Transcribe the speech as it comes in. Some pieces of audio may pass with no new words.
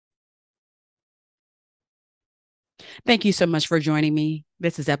Thank you so much for joining me.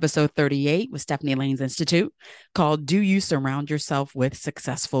 This is episode 38 with Stephanie Lanes Institute called Do You Surround Yourself with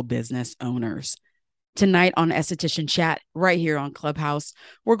Successful Business Owners? Tonight on Esthetician Chat, right here on Clubhouse,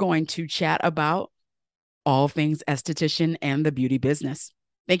 we're going to chat about all things esthetician and the beauty business.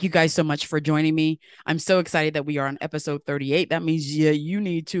 Thank you guys so much for joining me. I'm so excited that we are on episode 38. That means you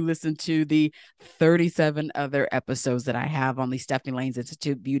need to listen to the 37 other episodes that I have on the Stephanie Lanes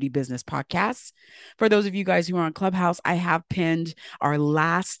Institute Beauty Business podcast. For those of you guys who are on Clubhouse, I have pinned our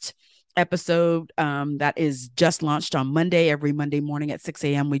last episode that is just launched on Monday. Every Monday morning at 6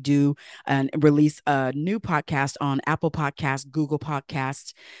 a.m. we do and release a new podcast on Apple Podcasts, Google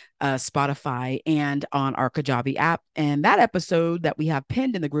Podcasts, Spotify, and on our Kajabi app. And that episode that we have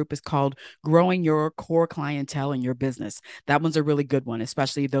pinned in the group is called Growing Your Core Clientele in Your Business. That one's a really good one,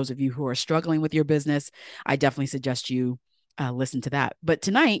 especially those of you who are struggling with your business. I definitely suggest you listen to that. But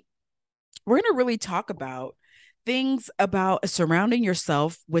tonight, we're going to really talk about things about surrounding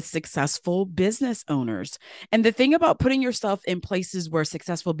yourself with successful business owners. And the thing about putting yourself in places where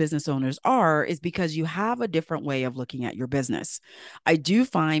successful business owners are is because you have a different way of looking at your business. I do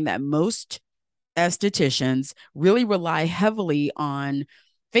find that most estheticians really rely heavily on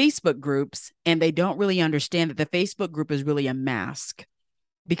Facebook groups, and they don't really understand that the Facebook group is really a mask.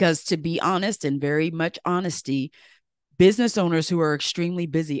 Because to be honest, and very much honesty, business owners who are extremely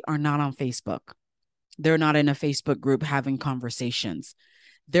busy are not on Facebook. They're not in a Facebook group having conversations.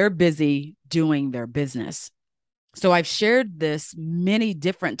 They're busy doing their business. So I've shared this many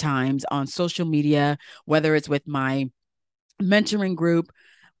different times on social media, whether it's with my mentoring group,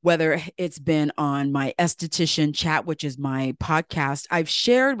 whether it's been on my esthetician chat, which is my podcast. I've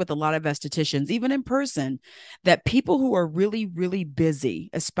shared with a lot of estheticians, even in person, that people who are really, really busy,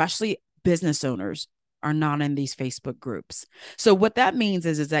 especially business owners, are not in these Facebook groups. So what that means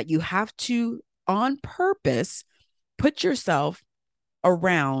is that you have to, on purpose, put yourself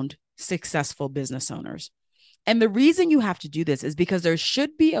around successful business owners. And the reason you have to do this is because there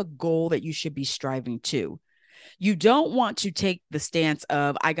should be a goal that you should be striving to. You don't want to take the stance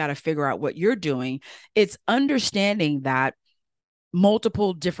of, I got to figure out what you're doing. It's understanding that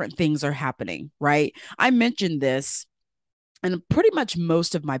multiple different things are happening, right? I mentioned this, and pretty much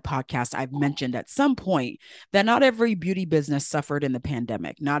most of my podcasts, I've mentioned at some point that not every beauty business suffered in the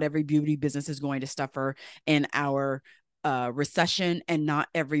pandemic. Not every beauty business is going to suffer in our recession, and not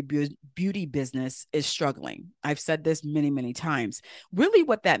every beauty business is struggling. I've said this many, many times. Really,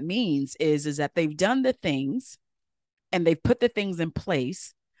 what that means is that they've done the things and they've put the things in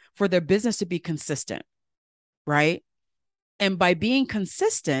place for their business to be consistent, right? And by being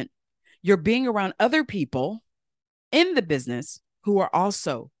consistent, you're being around other people in the business who are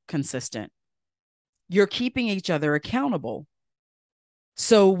also consistent. You're keeping each other accountable.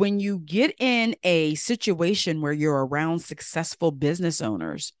 So when you get in a situation where you're around successful business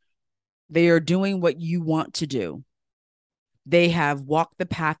owners, they are doing what you want to do. They have walked the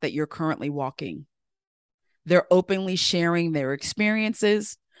path that you're currently walking. They're openly sharing their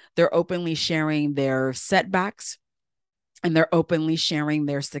experiences. They're openly sharing their setbacks, and they're openly sharing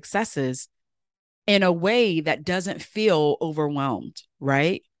their successes in a way that doesn't feel overwhelmed,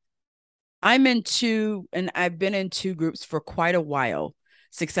 right? And I've been in two groups for quite a while.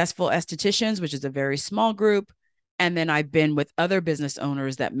 Successful estheticians, which is a very small group. And then I've been with other business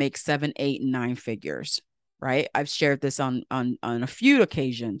owners that make 7, 8, and 9 figures, right? I've shared this on a few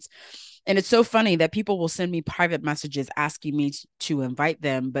occasions. And it's so funny that people will send me private messages asking me to invite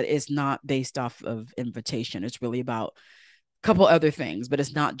them, but it's not based off of invitation. It's really about a couple other things, but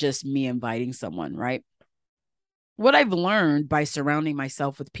it's not just me inviting someone, right? What I've learned by surrounding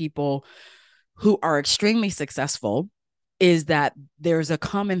myself with people who are extremely successful is that there's a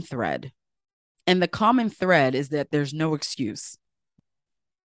common thread. And the common thread is that there's no excuse.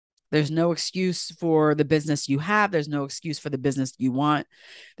 There's no excuse for the business you have. There's no excuse for the business you want.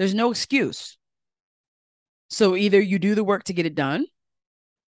 There's no excuse. So either you do the work to get it done,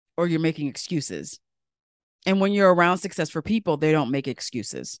 or you're making excuses. And when you're around successful people, they don't make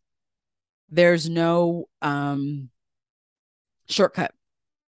excuses. There's no shortcut.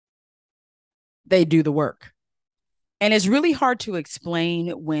 They do the work. And it's really hard to explain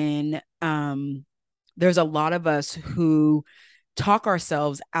when there's a lot of us who talk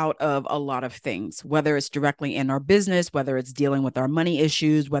ourselves out of a lot of things, whether it's directly in our business, whether it's dealing with our money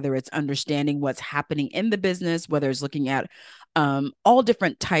issues, whether it's understanding what's happening in the business, whether it's looking at all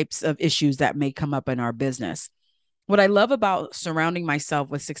different types of issues that may come up in our business. What I love about surrounding myself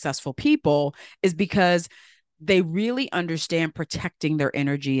with successful people is because they really understand protecting their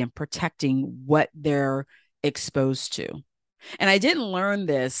energy and protecting what they're exposed to. And I didn't learn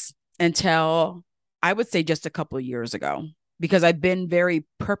this until I would say just a couple of years ago, because I've been very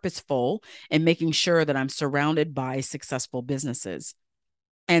purposeful in making sure that I'm surrounded by successful businesses.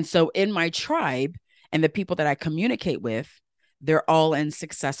 And so in my tribe and the people that I communicate with, they're all in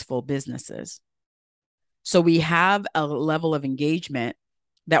successful businesses. So we have a level of engagement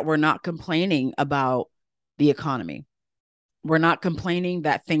that we're not complaining about the economy. We're not complaining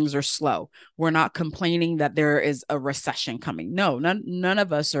that things are slow. We're not complaining that there is a recession coming. No, none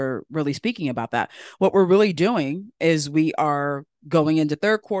of us are really speaking about that. What we're really doing is we are going into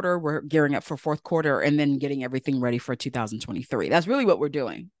third quarter, we're gearing up for fourth quarter, and then getting everything ready for 2023. That's really what we're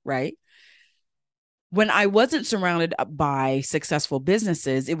doing, right? When I wasn't surrounded by successful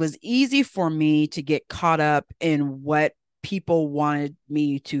businesses, it was easy for me to get caught up in what people wanted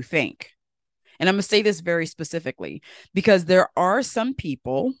me to think. And I'm going to say this very specifically because there are some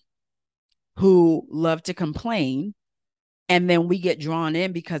people who love to complain and then we get drawn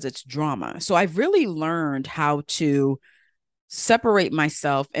in because it's drama. So I've really learned how to separate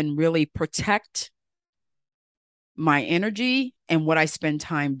myself and really protect my energy and what I spend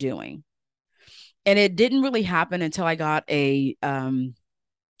time doing. And it didn't really happen until I got a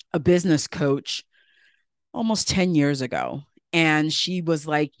business coach almost 10 years ago. And she was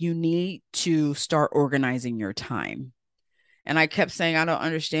like, you need to start organizing your time. And I kept saying, I don't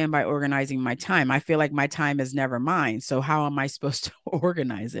understand by organizing my time. I feel like my time is never mine. So how am I supposed to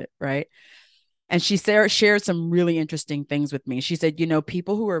organize it? Right. And she shared some really interesting things with me. She said, you know,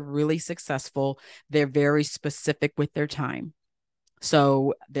 people who are really successful, they're very specific with their time.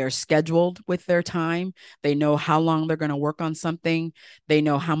 So they're scheduled with their time. They know how long they're going to work on something. They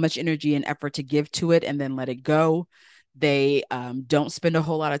know how much energy and effort to give to it and then let it go. They don't spend a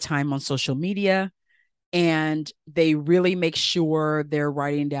whole lot of time on social media, and they really make sure they're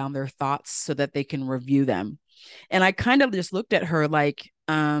writing down their thoughts so that they can review them. And I kind of just looked at her like,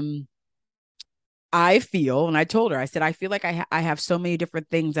 I feel, and I told her, I said, I feel like I have so many different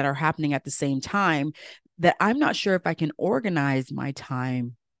things that are happening at the same time that I'm not sure if I can organize my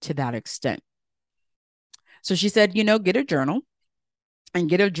time to that extent. So she said, you know, get a journal and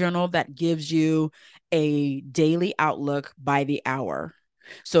get a journal that gives you a daily outlook by the hour.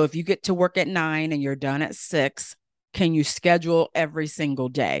 So if you get to work at 9 and you're done at 6, can you schedule every single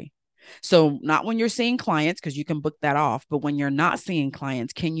day? So not when you're seeing clients, because you can book that off, but when you're not seeing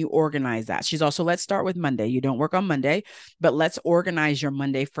clients, can you organize that? She's also, let's start with Monday. You don't work on Monday, but let's organize your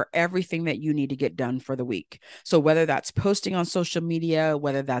Monday for everything that you need to get done for the week. So whether that's posting on social media,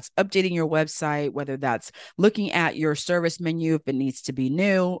 whether that's updating your website, whether that's looking at your service menu, if it needs to be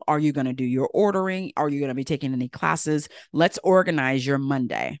new, are you going to do your ordering? Are you going to be taking any classes? Let's organize your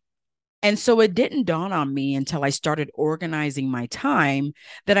Monday. And so it didn't dawn on me until I started organizing my time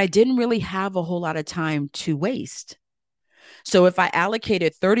that I didn't really have a whole lot of time to waste. So if I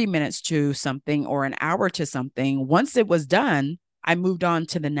allocated 30 minutes to something or an hour to something, once it was done, I moved on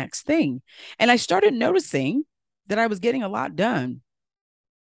to the next thing. And I started noticing that I was getting a lot done.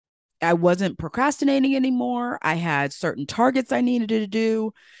 I wasn't procrastinating anymore. I had certain targets I needed to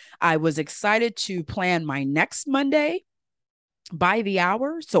do. I was excited to plan my next Monday by the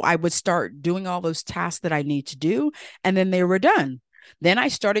hour. So I would start doing all those tasks that I need to do, and then they were done. Then I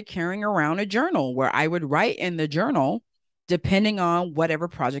started carrying around a journal where I would write in the journal depending on whatever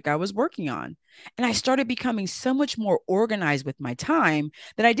project I was working on. And I started becoming so much more organized with my time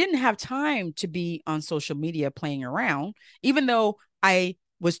that I didn't have time to be on social media playing around, even though I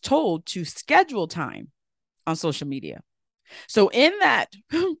was told to schedule time on social media. So in that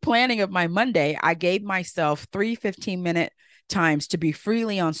planning of my Monday, I gave myself 3 15-minute times to be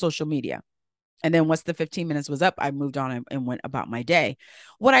freely on social media. And then once the 15 minutes was up, I moved on and went about my day.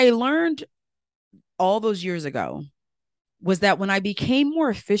 What I learned all those years ago was that when I became more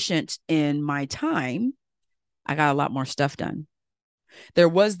efficient in my time, I got a lot more stuff done. There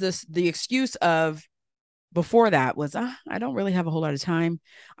was the excuse of, before that was, I don't really have a whole lot of time.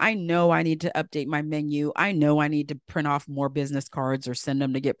 I know I need to update my menu. I know I need to print off more business cards or send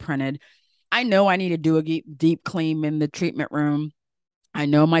them to get printed. I know I need to do a deep clean in the treatment room. I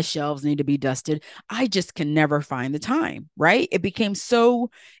know my shelves need to be dusted. I just can never find the time, right? It became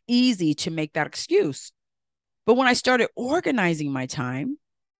so easy to make that excuse. But when I started organizing my time,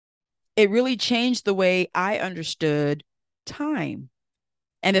 it really changed the way I understood time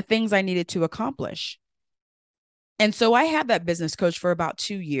and the things I needed to accomplish. And so I had that business coach for about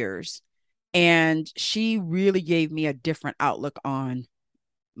 2 years, and she really gave me a different outlook on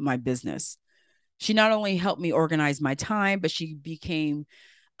my business. She not only helped me organize my time, but she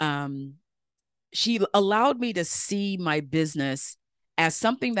allowed me to see my business as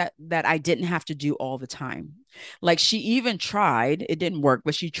something that I didn't have to do all the time. Like she even tried, it didn't work,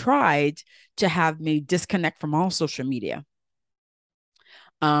 but she tried to have me disconnect from all social media,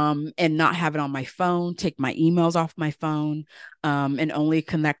 and not have it on my phone, take my emails off my phone, and only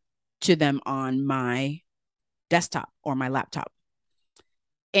connect to them on my desktop or my laptop.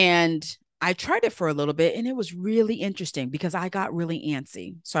 And I tried it for a little bit and it was really interesting because I got really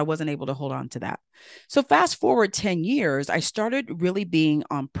antsy. So I wasn't able to hold on to that. So fast forward 10 years, I started really being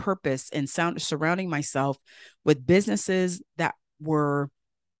on purpose and surrounding myself with businesses that were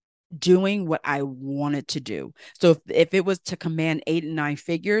doing what I wanted to do. So if it was to command 8 and 9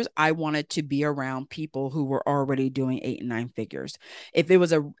 figures, I wanted to be around people who were already doing 8 and 9 figures. If it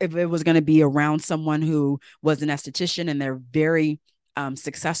was going to be around someone who was an esthetician and they're very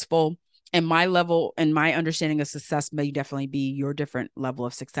successful, and my level and my understanding of success may definitely be your different level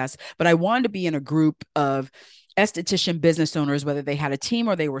of success, but I wanted to be in a group of esthetician business owners, whether they had a team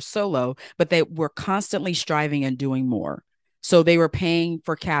or they were solo, but they were constantly striving and doing more. So they were paying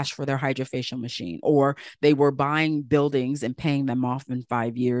for cash for their hydrofacial machine, or they were buying buildings and paying them off in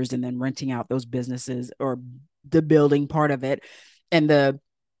 5 years and then renting out those businesses or the building part of it. And the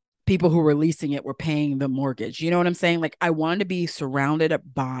people who were leasing it were paying the mortgage. You know what I'm saying? Like I wanted to be surrounded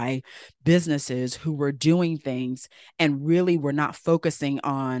by businesses who were doing things and really were not focusing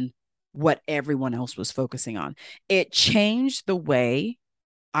on what everyone else was focusing on. It changed the way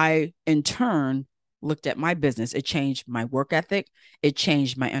I, in turn, looked at my business. It changed my work ethic, it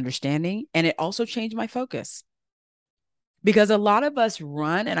changed my understanding, and it also changed my focus. Because a lot of us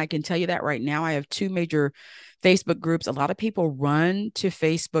run, and I can tell you that right now, I have two major Facebook groups. A lot of people run to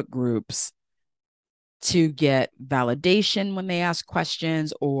Facebook groups to get validation when they ask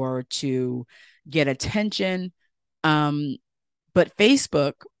questions or to get attention. Um, but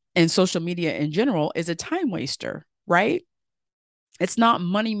Facebook and social media in general is a time waster, right? It's not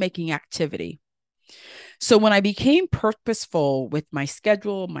money making activity. So when I became purposeful with my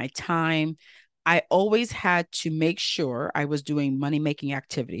schedule, my time, I always had to make sure I was doing money making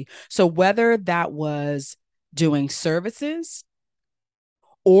activity. So whether that was doing services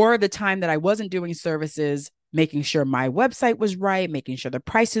or the time that I wasn't doing services, making sure my website was right, making sure the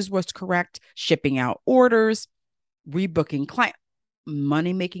prices was correct, shipping out orders, rebooking client,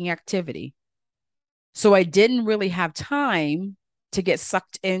 money making activity. So I didn't really have time to get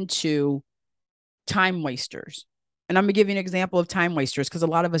sucked into time wasters. And I'm gonna give you an example of time wasters because a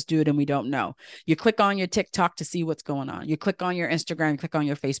lot of us do it and we don't know. You click on your TikTok to see what's going on. You click on your Instagram, you click on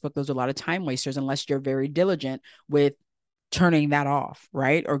your Facebook. Those are a lot of time wasters unless you're very diligent with turning that off,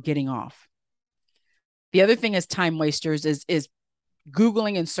 right? Or getting off. The other thing is time wasters is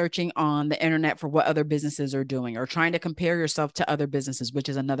Googling and searching on the internet for what other businesses are doing or trying to compare yourself to other businesses, which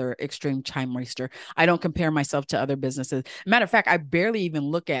is another extreme time waster. I don't compare myself to other businesses. Matter of fact, I barely even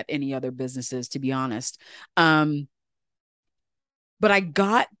look at any other businesses, to be honest. But I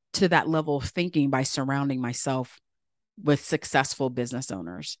got to that level of thinking by surrounding myself with successful business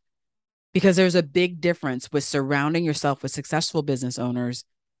owners because there's a big difference with surrounding yourself with successful business owners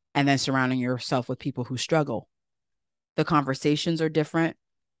and then surrounding yourself with people who struggle. The conversations are different.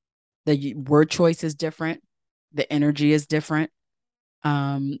 The word choice is different. The energy is different.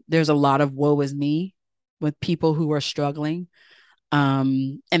 There's a lot of woe is me with people who are struggling.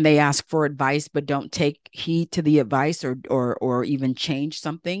 And they ask for advice, but don't take heed to the advice or even change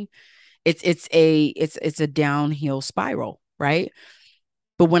something. It's a downhill spiral, right?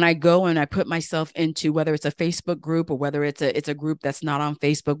 But when I go and I put myself into whether it's a Facebook group or whether it's a group that's not on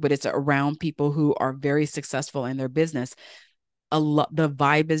Facebook, but it's around people who are very successful in their business, a lot the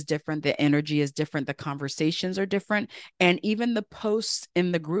vibe is different, the energy is different, the conversations are different, and even the posts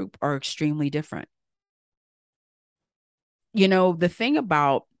in the group are extremely different. You know, the thing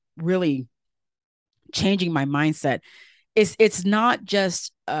about really changing my mindset is it's not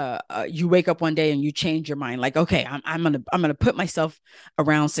just you wake up one day and you change your mind like, okay, I'm gonna put myself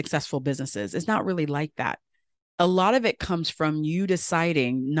around successful businesses. It's not really like that. A lot of it comes from you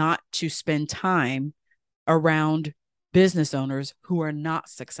deciding not to spend time around business owners who are not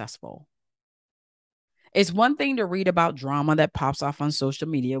successful. It's one thing to read about drama that pops off on social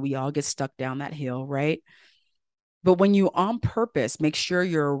media. We all get stuck down that hill, right? But when you on purpose make sure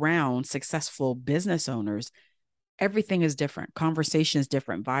you're around successful business owners, everything is different. Conversation is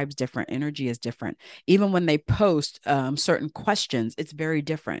different, vibes different, energy is different. Even when they post certain questions, it's very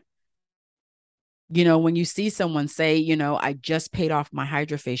different. You know, when you see someone say, you know, I just paid off my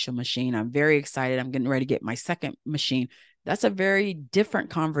hydrofacial machine, I'm very excited, I'm getting ready to get my second machine. That's a very different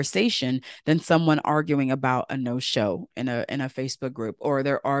conversation than someone arguing about a no show in a Facebook group, or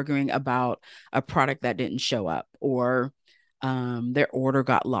they're arguing about a product that didn't show up, or their order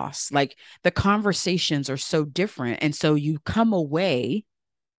got lost. Like the conversations are so different. And so you come away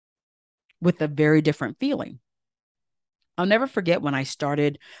with a very different feeling. I'll never forget when I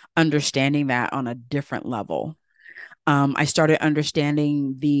started understanding that on a different level. I started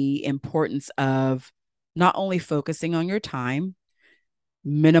understanding the importance of not only focusing on your time,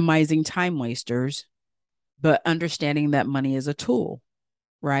 minimizing time wasters, but understanding that money is a tool,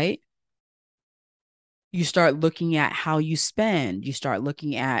 right? You start looking at how you spend. You start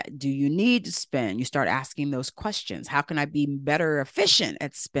looking at, do you need to spend? You start asking those questions. How can I be better efficient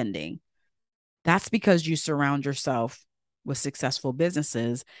at spending? That's because you surround yourself with successful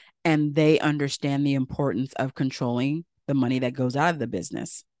businesses and they understand the importance of controlling the money that goes out of the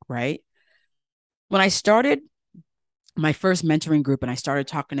business, right? When I started my first mentoring group and I started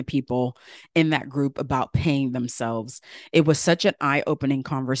talking to people in that group about paying themselves, it was such an eye-opening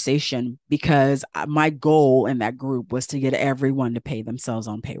conversation because my goal in that group was to get everyone to pay themselves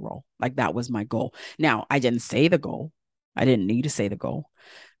on payroll. Like that was my goal. Now, I didn't say the goal. I didn't need to say the goal,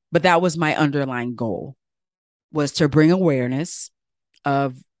 but that was my underlying goal, was to bring awareness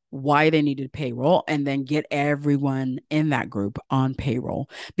of why they needed payroll and then get everyone in that group on payroll,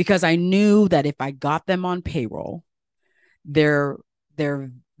 because I knew that if I got them on payroll, their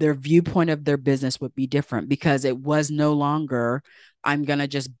their their viewpoint of their business would be different, because it was no longer, I'm going to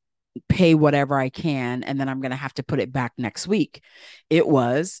just pay whatever I can and then I'm going to have to put it back next week. It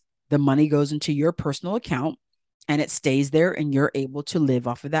was, the money goes into your personal account and it stays there and you're able to live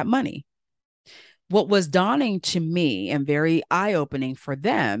off of that money. What was dawning to me and very eye-opening for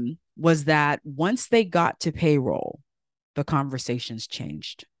them was that once they got to payroll, the conversations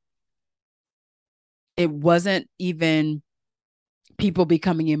changed. It wasn't even people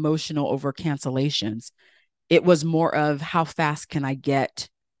becoming emotional over cancellations. It was more of, how fast can I get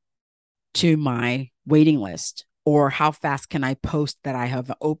to my waiting list? Or how fast can I post that I have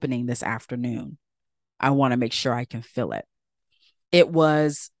an opening this afternoon? I want to make sure I can fill it. It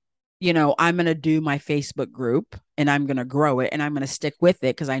was, I'm going to do my Facebook group and I'm going to grow it and I'm going to stick with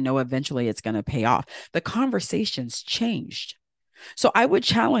it because I know eventually it's going to pay off. The conversations changed. So I would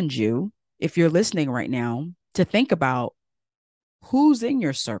challenge you, if you're listening right now, to think about who's in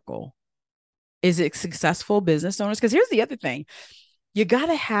your circle. Is it successful business owners? Because here's the other thing, you got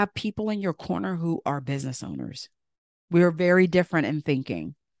to have people in your corner who are business owners. We're very different in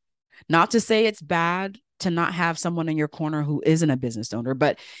thinking. Not to say it's bad to not have someone in your corner who isn't a business owner,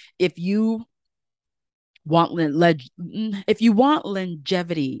 but if you want if you want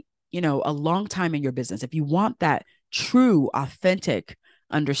longevity, a long time in your business, if you want that true, authentic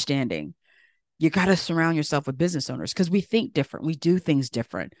understanding, you got to surround yourself with business owners, because we think different, we do things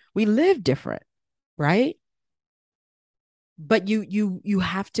different, we live different, right? But you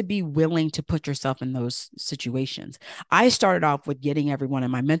have to be willing to put yourself in those situations. I started off with getting everyone in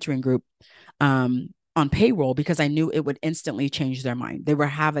my mentoring group on payroll because I knew it would instantly change their mind. They would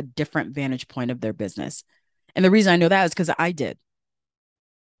have a different vantage point of their business. And the reason I know that is because I did.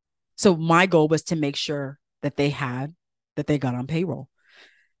 So my goal was to make sure that they got on payroll.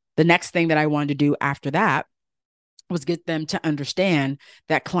 The next thing that I wanted to do after that was get them to understand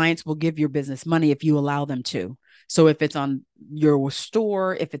that clients will give your business money if you allow them to. So if it's on your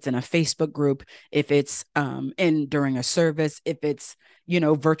store, if it's in a Facebook group, if it's in during a service, if it's,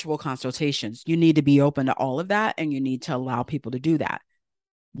 virtual consultations, you need to be open to all of that and you need to allow people to do that.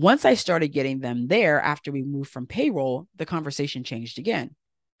 Once I started getting them there after we moved from payroll, the conversation changed again.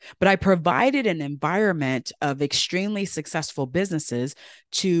 But I provided an environment of extremely successful businesses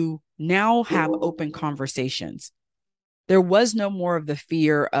to now have open conversations. There was no more of the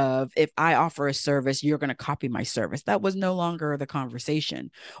fear of, if I offer a service, you're going to copy my service. That was no longer the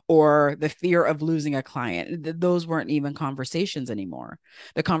conversation, or the fear of losing a client. Those weren't even conversations anymore.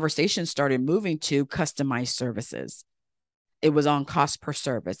 The conversation started moving to customized services. It was on cost per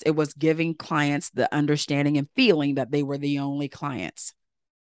service. It was giving clients the understanding and feeling that they were the only clients.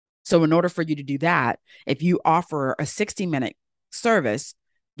 So in order for you to do that, if you offer a 60-minute service,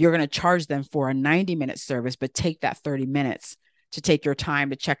 you're going to charge them for a 90-minute service, but take that 30 minutes to take your time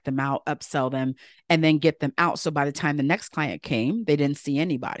to check them out, upsell them, and then get them out. So by the time the next client came, they didn't see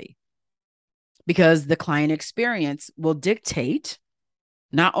anybody, because the client experience will dictate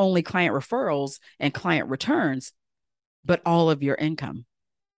not only client referrals and client returns, but all of your income.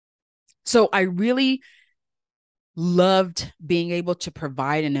 So I really loved being able to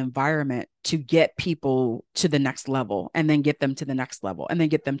provide an environment to get people to the next level and then get them to the next level and then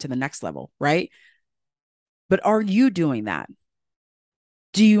get them to the next level, right? But are you doing that?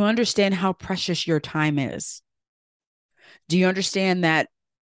 Do you understand how precious your time is? Do you understand that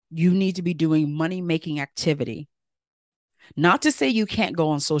you need to be doing money-making activity? Not to say you can't go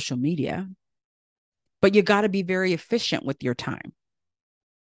on social media, but you got to be very efficient with your time.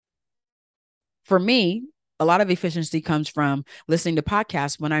 For me, a lot of efficiency comes from listening to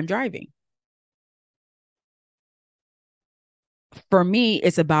podcasts when I'm driving. For me,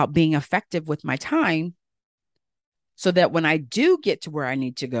 it's about being effective with my time so that when I do get to where I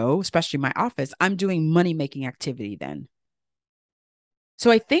need to go, especially my office, I'm doing money making activity then.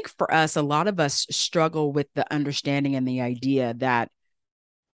 So I think for us, a lot of us struggle with the understanding and the idea that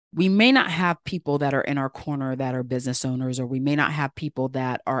we may not have people that are in our corner that are business owners, or we may not have people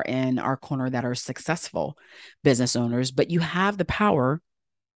that are in our corner that are successful business owners, but you have the power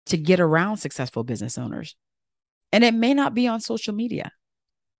to get around successful business owners. And it may not be on social media.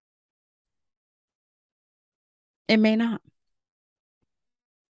 It may not.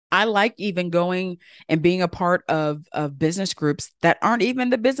 I like even going and being a part of business groups that aren't even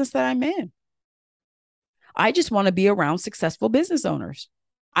the business that I'm in. I just want to be around successful business owners.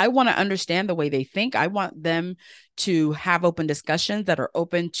 I want to understand the way they think. I want them to have open discussions that are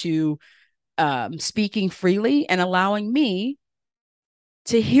open to speaking freely and allowing me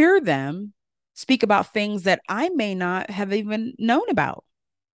to hear them speak about things that I may not have even known about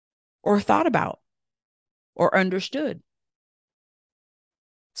or thought about or understood.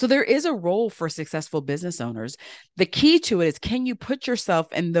 So there is a role for successful business owners. The key to it is, can you put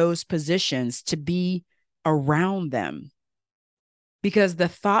yourself in those positions to be around them? Because the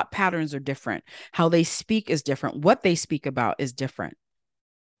thought patterns are different. How they speak is different. What they speak about is different.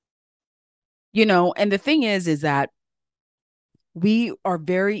 And the thing is that we are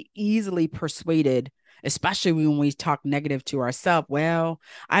very easily persuaded, especially when we talk negative to ourselves. Well,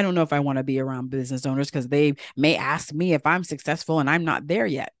 I don't know if I want to be around business owners because they may ask me if I'm successful and I'm not there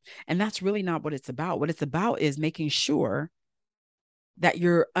yet. And that's really not what it's about. What it's about is making sure that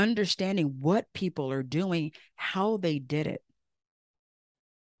you're understanding what people are doing, how they did it.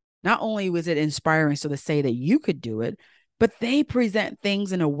 Not only was it inspiring so to say that you could do it, but they present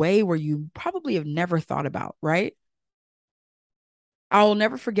things in a way where you probably have never thought about, right? I'll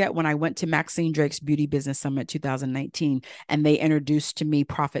never forget when I went to Maxine Drake's Beauty Business Summit 2019, and they introduced to me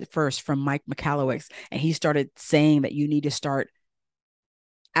Profit First from Mike Michalowicz. And he started saying that you need to start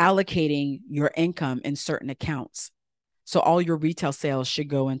allocating your income in certain accounts. So all your retail sales should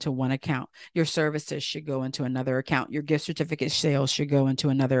go into one account. Your services should go into another account. Your gift certificate sales should go into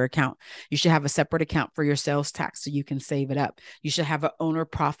another account. You should have a separate account for your sales tax so you can save it up. You should have an owner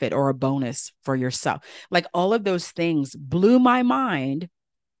profit or a bonus for yourself. Like, all of those things blew my mind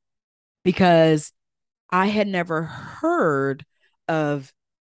because I had never heard of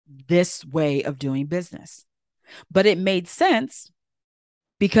this way of doing business. But it made sense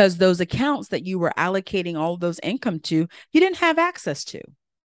because those accounts that you were allocating all of those income to, you didn't have access to.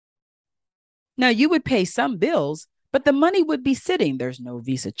 Now, you would pay some bills, but the money would be sitting. There's no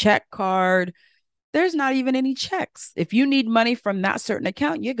Visa check card. There's not even any checks. If you need money from that certain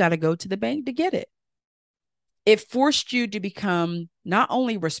account, you got to go to the bank to get it. It forced you to become not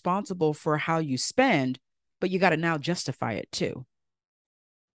only responsible for how you spend, but you got to now justify it too.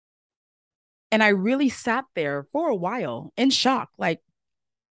 And I really sat there for a while in shock, like,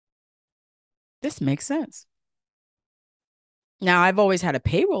 this makes sense. Now, I've always had a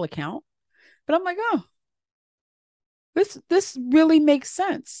payroll account, but I'm like, oh, this really makes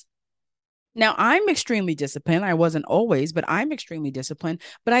sense. Now, I'm extremely disciplined. I wasn't always, but I'm extremely disciplined.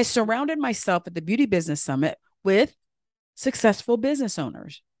 But I surrounded myself at the Beauty Business Summit with successful business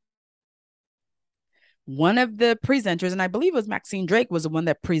owners. One of the presenters, and I believe it was Maxine Drake, was the one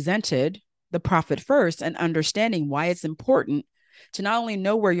that presented the Profit First and understanding why it's important to not only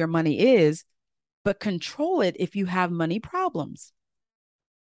know where your money is, but control it if you have money problems.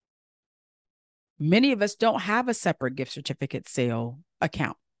 Many of us don't have a separate gift certificate sale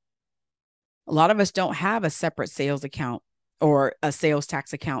account. A lot of us don't have a separate sales account or a sales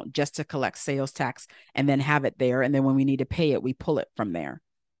tax account just to collect sales tax and then have it there. And then when we need to pay it, we pull it from there.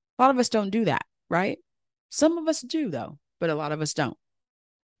 A lot of us don't do that, right? Some of us do, though, but a lot of us don't.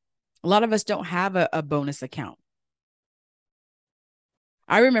 A lot of us don't have a bonus account.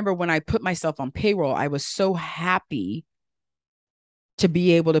 I remember when I put myself on payroll, I was so happy to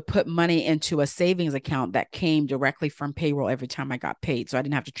be able to put money into a savings account that came directly from payroll every time I got paid. So I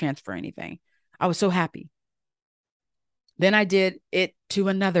didn't have to transfer anything. I was so happy. Then I did it to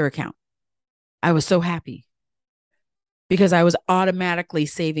another account. I was so happy because I was automatically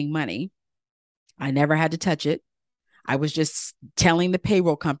saving money. I never had to touch it. I was just telling the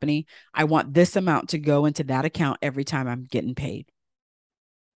payroll company, I want this amount to go into that account every time I'm getting paid.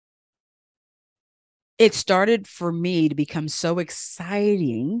 It started for me to become so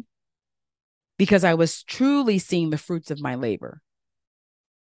exciting because I was truly seeing the fruits of my labor.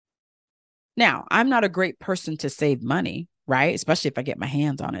 Now, I'm not a great person to save money, right? Especially if I get my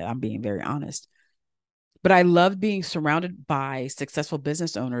hands on it. I'm being very honest. But I loved being surrounded by successful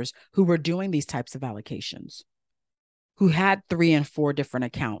business owners who were doing these types of allocations, who had 3 and 4 different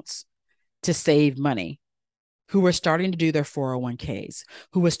accounts to save money, who were starting to do their 401ks,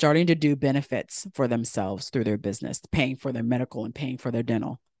 who were starting to do benefits for themselves through their business, paying for their medical and paying for their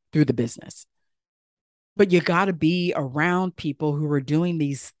dental through the business. But you got to be around people who are doing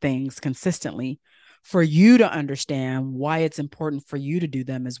these things consistently for you to understand why it's important for you to do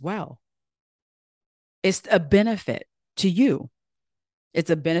them as well. It's a benefit to you. It's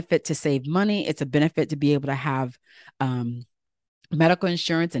a benefit to save money. It's a benefit to be able to have medical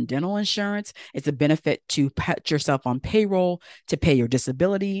insurance and dental insurance. It's a benefit to put yourself on payroll, to pay your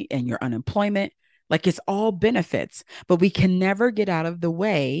disability and your unemployment. Like, it's all benefits, but we can never get out of the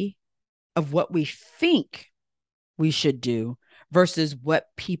way of what we think we should do versus what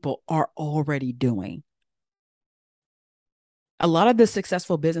people are already doing. A lot of the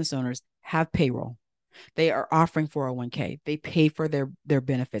successful business owners have payroll. They are offering 401k. They pay for their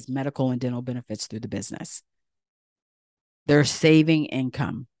benefits, medical and dental benefits through the business. They're saving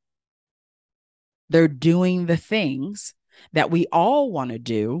income. They're doing the things that we all want to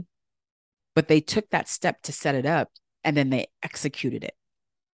do, but they took that step to set it up and then they executed it.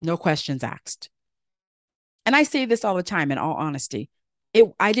 No questions asked. And I say this all the time, in all honesty.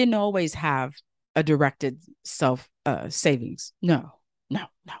 I didn't always have a directed self savings. No.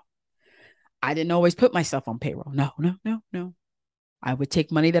 I didn't always put myself on payroll. No. I would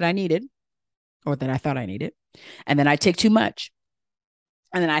take money that I needed or that I thought I needed, and then I'd take too much.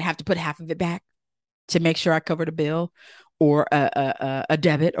 And then I'd have to put half of it back to make sure I covered a bill or a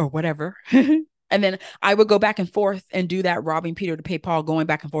debit or whatever. And then I would go back and forth and do that, robbing Peter to pay Paul, going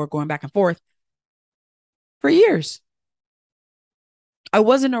back and forth for years. I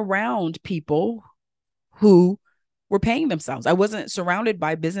wasn't around people who were paying themselves. I wasn't surrounded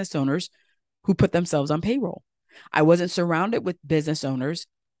by business owners who put themselves on payroll. I wasn't surrounded with business owners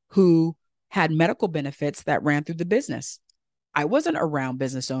who had medical benefits that ran through the business. I wasn't around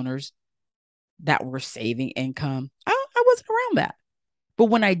business owners that were saving income. I wasn't around that. But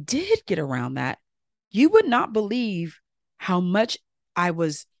when I did get around that, you would not believe how much I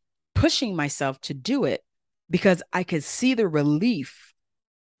was pushing myself to do it, because I could see the relief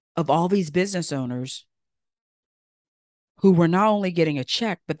of all these business owners who were not only getting a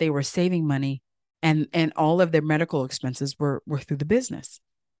check, but they were saving money, and all of their medical expenses were through the business.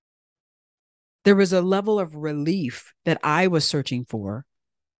 There was a level of relief that I was searching for,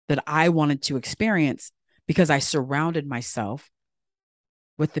 that I wanted to experience, because I surrounded myself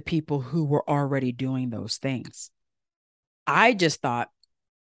with the people who were already doing those things. I just thought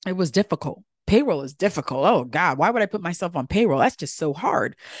it was difficult. Payroll is difficult. Oh God, why would I put myself on payroll? That's just so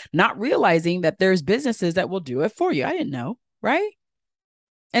hard. Not realizing that there's businesses that will do it for you. I didn't know, right?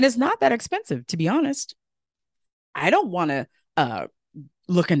 And it's not that expensive, to be honest. I don't want to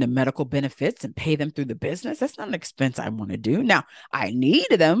look into medical benefits and pay them through the business. That's not an expense I want to do. Now, I need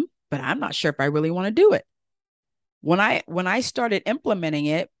them, but I'm not sure if I really want to do it. When I started implementing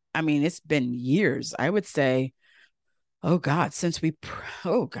it, I mean, it's been years. I would say, oh God,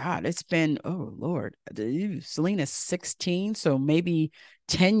 it's been, oh Lord, Selena's 16, so maybe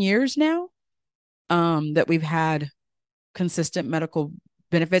 10 years now that we've had consistent medical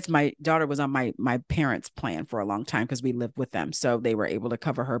benefits. My daughter was on my parents' plan for a long time because we lived with them, so they were able to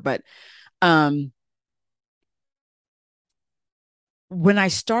cover her. But when I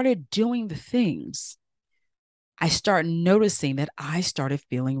started doing the things, I started noticing that I started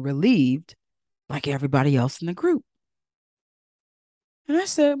feeling relieved like everybody else in the group. And I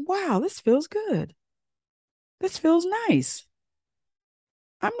said, wow, this feels good. This feels nice.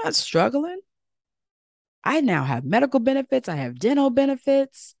 I'm not struggling. I now have medical benefits. I have dental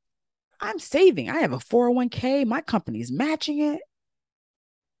benefits. I'm saving. I have a 401k. My company's matching it.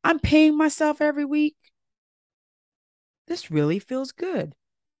 I'm paying myself every week. This really feels good.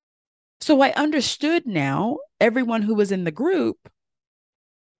 So I understood now everyone who was in the group,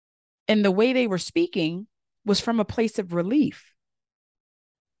 and the way they were speaking was from a place of relief.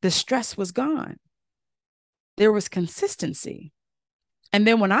 The stress was gone. There was consistency. And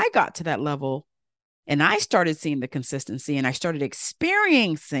then when I got to that level and I started seeing the consistency and I started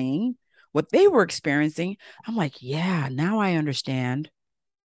experiencing what they were experiencing, I'm like, yeah, now I understand.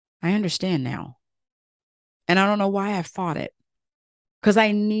 I understand now. And I don't know why I fought it, because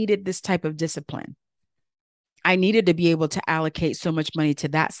I needed this type of discipline. I needed to be able to allocate so much money to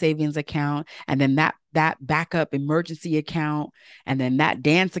that savings account, and then that backup emergency account, and then that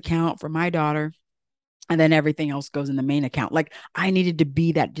dance account for my daughter, and then everything else goes in the main account. Like I needed to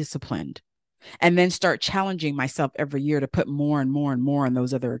be that disciplined and then start challenging myself every year to put more and more and more in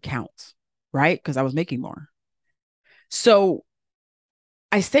those other accounts, right? Because I was making more. So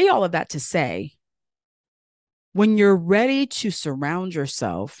I say all of that to say, when you're ready to surround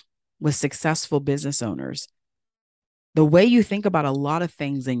yourself with successful business owners, the way you think about a lot of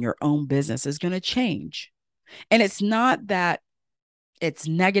things in your own business is going to change. And it's not that it's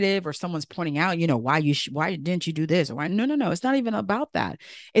negative or someone's pointing out, why didn't you do this? Or why? No. It's not even about that.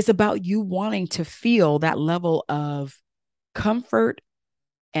 It's about you wanting to feel that level of comfort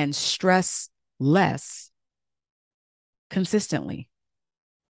and stress less consistently.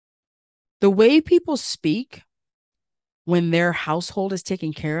 The way people speak when their household is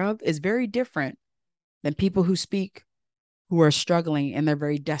taken care of is very different than people who speak who are struggling and they're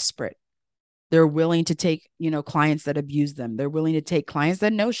very desperate. They're willing to take, clients that abuse them. They're willing to take clients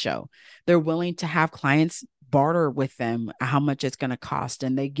that no show. They're willing to have clients barter with them how much it's going to cost,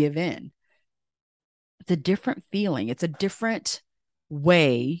 and they give in. It's a different feeling. It's a different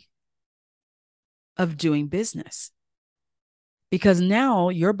way of doing business. Because now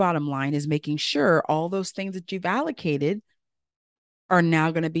your bottom line is making sure all those things that you've allocated are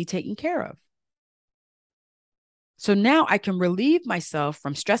now going to be taken care of. So now I can relieve myself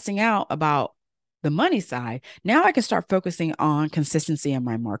from stressing out about the money side. Now I can start focusing on consistency in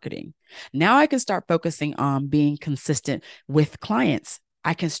my marketing. Now I can start focusing on being consistent with clients.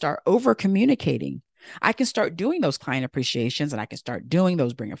 I can start over communicating. I can start doing those client appreciations, and I can start doing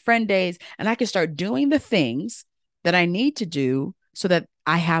those bring a friend days, and I can start doing the things that I need to do so that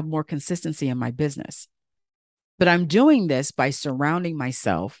I have more consistency in my business. But I'm doing this by surrounding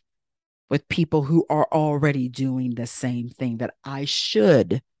myself with people who are already doing the same thing that I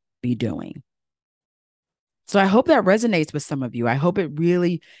should be doing. So I hope that resonates with some of you. I hope it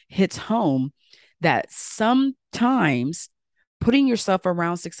really hits home that sometimes putting yourself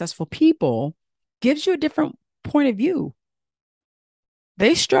around successful people gives you a different point of view.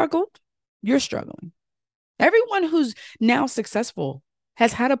 They struggled, you're struggling. Everyone who's now successful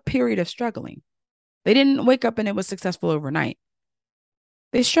has had a period of struggling. They didn't wake up and it was successful overnight.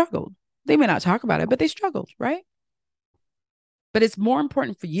 They struggled. They may not talk about it, but they struggled, right? But it's more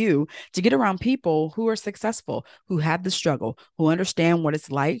important for you to get around people who are successful, who had the struggle, who understand what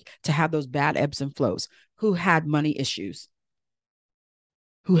it's like to have those bad ebbs and flows, who had money issues,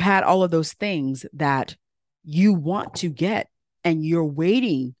 who had all of those things that you want to get and you're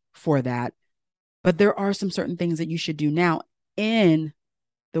waiting for that. But there are some certain things that you should do now in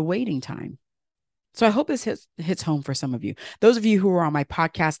the waiting time. So I hope this hits home for some of you. Those of you who are on my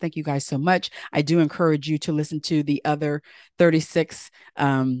podcast, thank you guys so much. I do encourage you to listen to the other 36,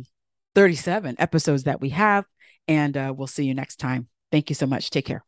 37 episodes that we have, and we'll see you next time. Thank you so much. Take care.